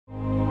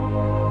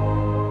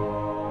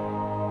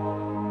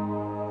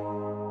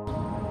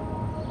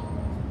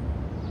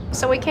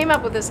So we came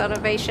up with this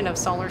innovation of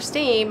solar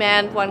steam,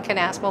 and one can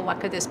ask, well,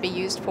 what could this be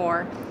used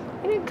for?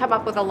 We didn't come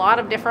up with a lot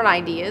of different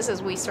ideas,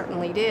 as we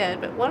certainly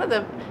did, but one of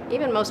the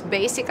even most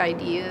basic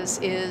ideas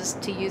is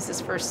to use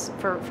this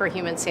for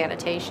human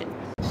sanitation.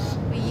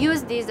 We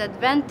use this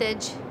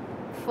advantage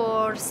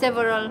for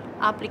several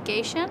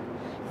applications,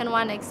 and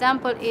one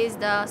example is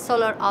the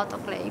solar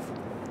autoclave,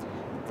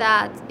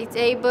 that it's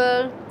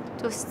able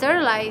to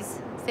sterilize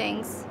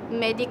things,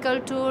 medical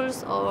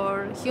tools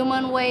or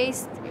human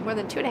waste. More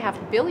than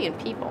 2.5 billion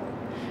people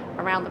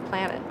around the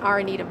planet are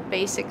in need of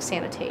basic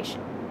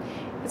sanitation.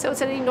 And so it's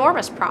an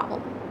enormous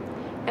problem.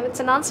 And it's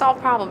an unsolved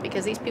problem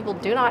because these people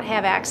do not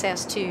have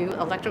access to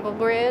electrical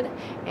grid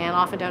and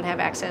often don't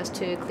have access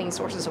to clean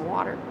sources of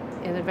water.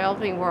 In the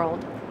developing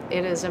world,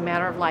 it is a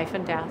matter of life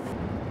and death.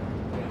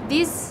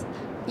 This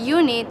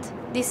unit,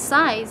 this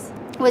size,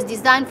 was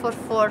designed for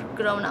 4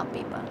 grown-up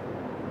people.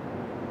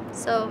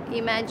 So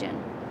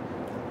imagine,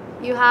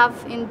 you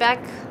have in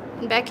back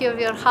of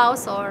your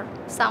house or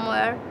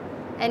somewhere,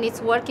 and it's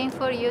working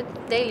for you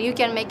daily. You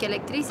can make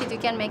electricity,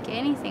 you can make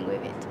anything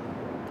with it.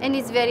 And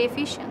it's very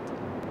efficient.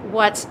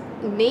 What's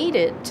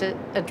needed to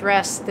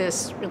address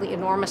this really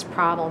enormous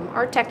problem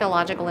are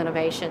technological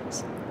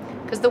innovations.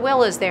 Because the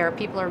will is there.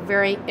 People are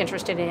very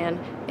interested in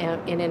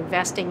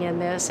investing in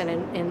this and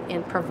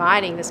in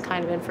providing this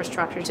kind of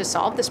infrastructure to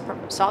solve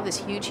this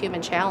huge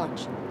human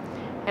challenge.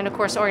 And of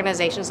course,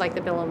 organizations like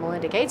the Bill and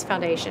Melinda Gates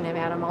Foundation have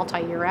had a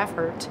multi-year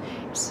effort,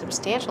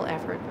 substantial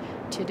effort,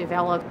 to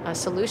develop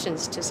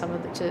solutions to some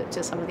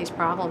of these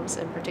problems,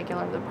 in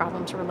particular the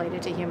problems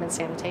related to human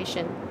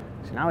sanitation.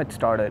 So now it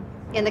started.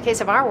 In the case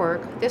of our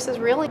work, this is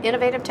really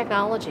innovative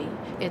technology.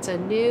 It's a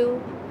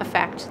new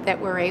effect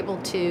that we're able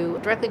to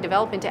directly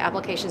develop into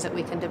applications that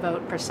we can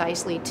devote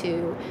precisely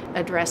to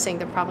addressing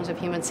the problems of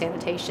human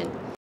sanitation.